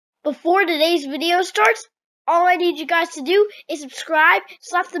Before today's video starts, all I need you guys to do is subscribe,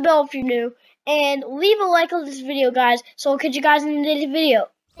 slap the bell if you're new, and leave a like on this video, guys, so I'll catch you guys in today's video.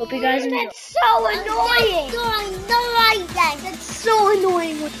 Hope you guys enjoy. That's so annoying! That's so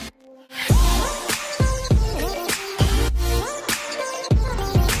annoying!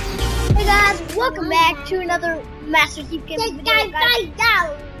 Hey guys, welcome back to another Master Chief Game video, guys.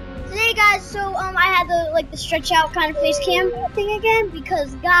 Today, guys, so I had the stretch out kind of face cam thing again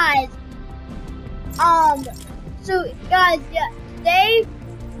because, guys, today,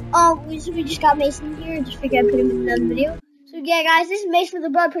 we just got Mason here. Just figured I'd put him in another video. So yeah, guys, this is Mason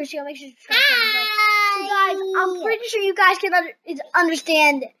with the blood pressure. Make sure to subscribe. So guys, I'm pretty sure you guys can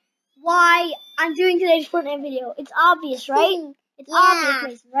understand why I'm doing today's Fortnite video. It's obvious, right? It's obvious,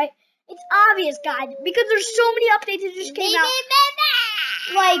 Mason, right? It's obvious, guys, because there's so many updates that just came out.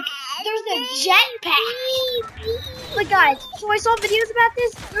 Like, there's the jetpack. Like, guys, so I saw videos about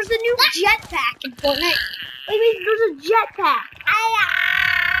this. There's a new jetpack in Fortnite. I mean, there's a jetpack.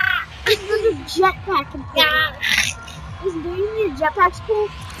 There's a jetpack in Fortnite. Listen, do you need a jetpack school?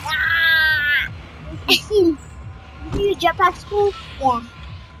 You need a jetpack school? Yeah.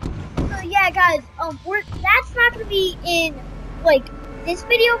 So, yeah, guys, that's not going to be in, this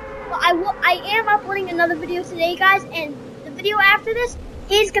video. But I am uploading another video today, guys, and the video after this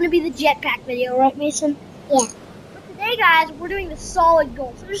is going to be the jetpack video, right, Mason? Yeah. But today, guys, we're doing the solid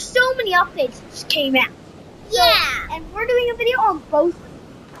gold. So there's so many updates that just came out. Yeah. So, and we're doing a video on both.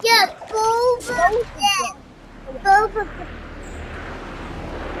 Yeah, both of them. Both of them.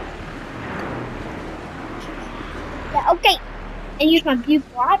 Yeah, okay. And use my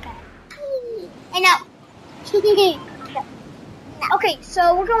beautiful iPad. I know. Okay,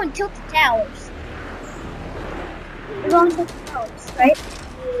 so we're going Tilted Towers. We're going Tilted Towers, right?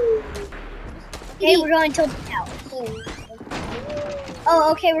 Okay, we're going Tilted Towers.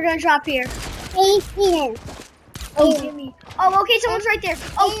 Oh, okay, we're gonna drop here. Oh, Jimmy. Oh, okay, someone's right there.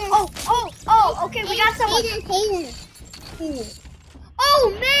 Oh, okay, we got someone.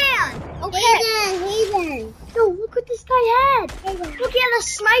 Oh, man! Okay. Yo, look what this guy had. Look, he had a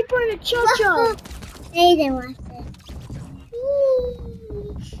sniper and a chocho. Hayden wants it.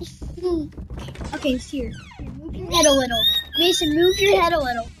 Okay, it's here. Move your head a little. Mason, move your head a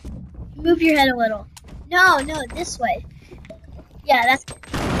little. Move your head a little. No, this way. Yeah, that's good.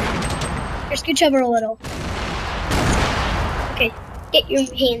 Here, scooch over a little. Okay, get your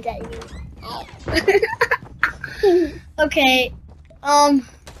hands out of me. Okay,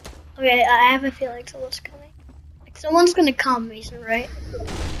 okay, I have a feeling someone's coming. Like, someone's gonna come, Mason, right?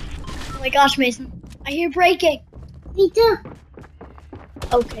 Oh my gosh, Mason. I hear breaking. Me too.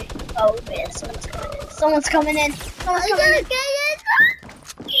 Okay. Oh man, someone's coming in. Someone's coming in.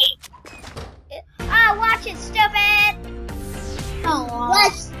 Ah, watch it, stupid! Oh,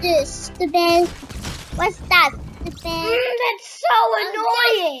 what's this, stupid? What's that, stupid? That's so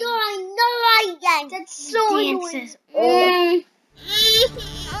annoying! That's so annoying.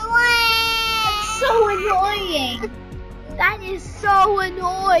 That's so annoying. That is so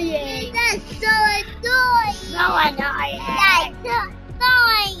annoying. That's so annoying. So annoying. That's so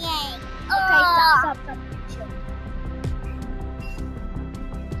annoying. Okay, stop. Chill.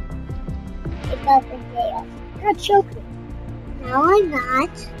 It's up in jail. You're not choking. No, I'm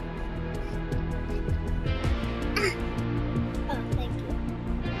not. Oh, thank you.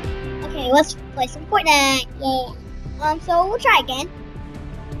 Okay, let's play some Fortnite. Yeah. So we'll try again.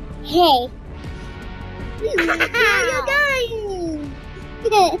 Hey. How you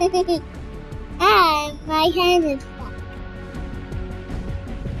doing? My hand is stuck.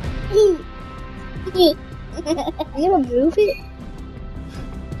 I'm gonna move it.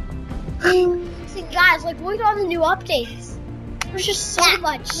 See, guys, look at all the new updates. There's just so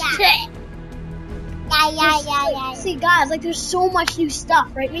much shit. Yeah. See, guys, there's so much new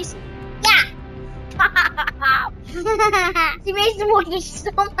stuff, right, Mason? Yeah. See, Mason, look, there's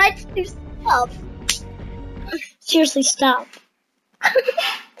so much new stuff. Seriously, stop.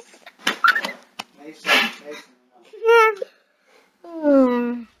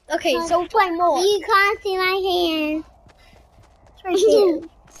 Okay, so we're playing more. You can't see my hand. It's right here.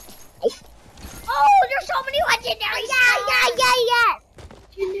 Oh, there's so many legendary stuff. Yeah.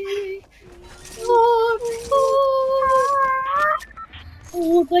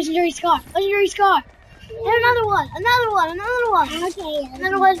 Oh, legendary scar. And another one. Okay.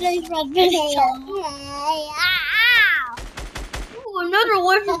 Another legendary scar. Oh, another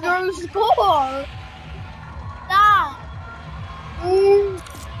legendary scar.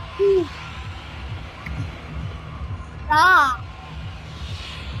 Stop.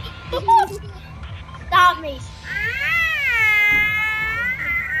 Stop me.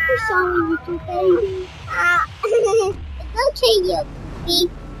 sorry, little baby. It's okay, you baby.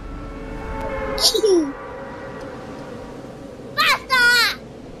 Faster!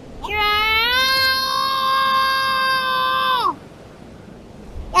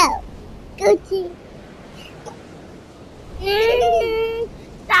 Go. Go to.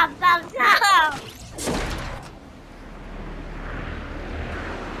 Stop.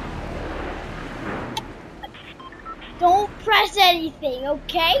 Don't press anything,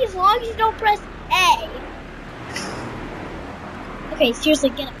 okay? As long as you don't press A. Okay,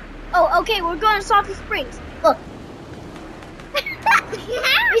 seriously, get up. Oh, okay, we're going to Salty Springs. Look.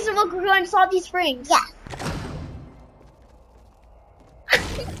 Lisa, look, we're going to Salty Springs. Yeah.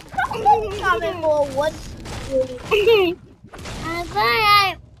 Comment below what. I'm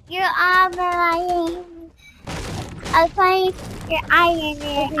going your arm and I'm playing your eye in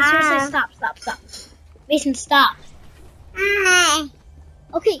your Okay, seriously, stop. Mason, stop.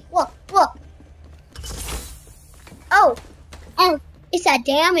 Okay, look. Oh, it's a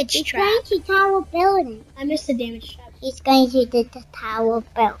damage trap. He's going to Tower Building. I missed the damage trap. He's going to the Tower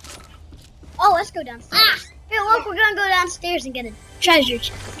Building. Oh, let's go downstairs. Here, look, we're gonna go downstairs and get a treasure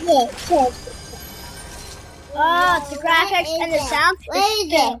chest. Yeah, treasure. Oh, it's the graphics and the sound. Where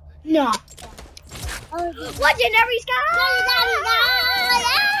is it? No. Oh, Legendary Sky!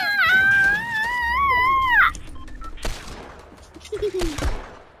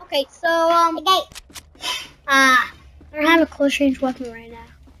 Okay, so, okay. I don't have a close range weapon right now.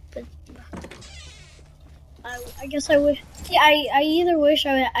 But I guess I wish. See, I either wish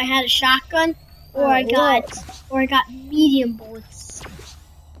I had a shotgun or I got medium bullets.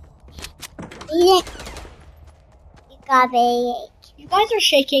 You got it. You guys are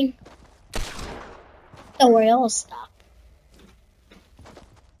shaking. Don't worry, I'll stop.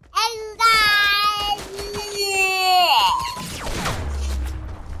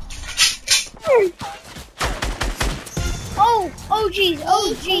 Oh geez,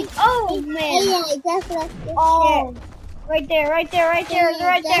 oh man. Oh, right there. Are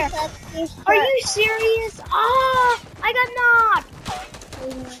you serious? Ah, I got knocked.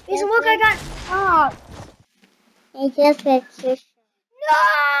 Lisa, look, I got knocked. I just got just. No!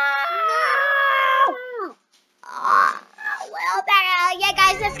 Well, yeah,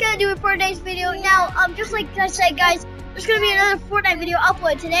 guys, that's gonna do it for today's video. Now, just like I said, guys, there's gonna be another Fortnite video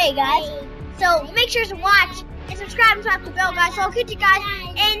upload today, guys. So make sure to watch and subscribe and tap the bell, guys. So I'll catch you guys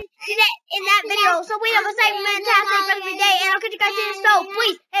in that video. So we have a fantastic rest of your day, and I'll catch you guys soon. So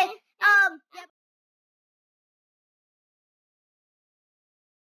please